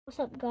What's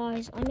up,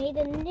 guys? I made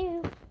a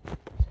new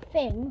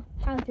thing,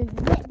 how to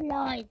zip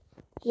line.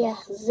 Yeah,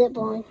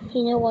 zipline.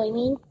 You know what I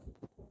mean?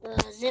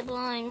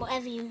 Zipline,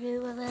 whatever you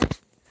do with it.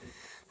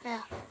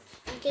 Yeah,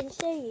 I can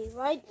show you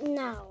right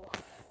now.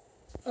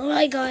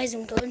 Alright, guys,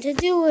 I'm going to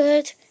do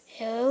it.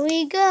 Here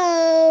we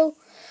go.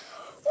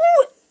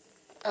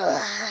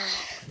 Oh,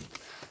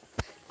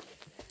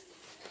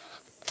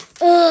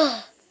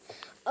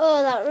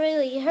 that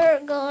really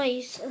hurt,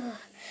 guys.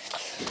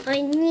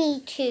 I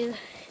need to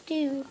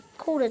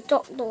call the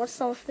doctor or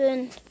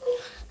something.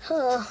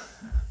 Oh,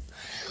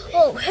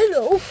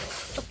 hello.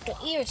 Dr.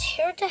 Ear's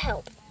here to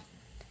help.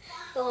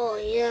 Oh,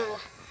 yeah.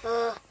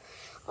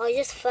 I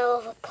just fell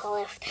off a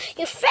cliff.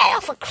 You fell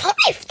off a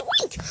cliff?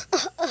 Wait!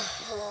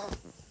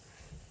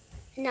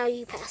 Now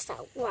you passed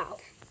out. Wow.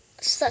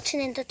 Such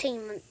an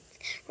entertainment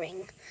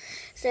ring.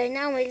 So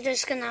now we're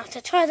just going to have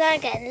to try that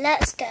again.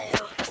 Let's go.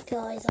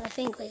 Guys, I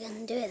think we're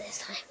going to do it this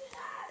time.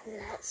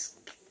 Let's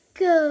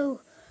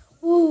go.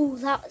 Ooh,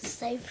 that was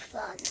so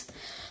fun.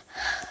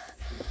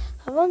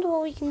 I wonder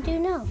what we can do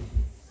now.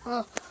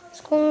 Oh,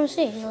 let's go and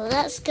see.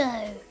 Let's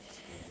go.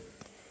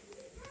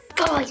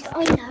 Guys,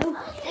 I know.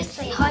 Let's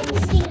play hide and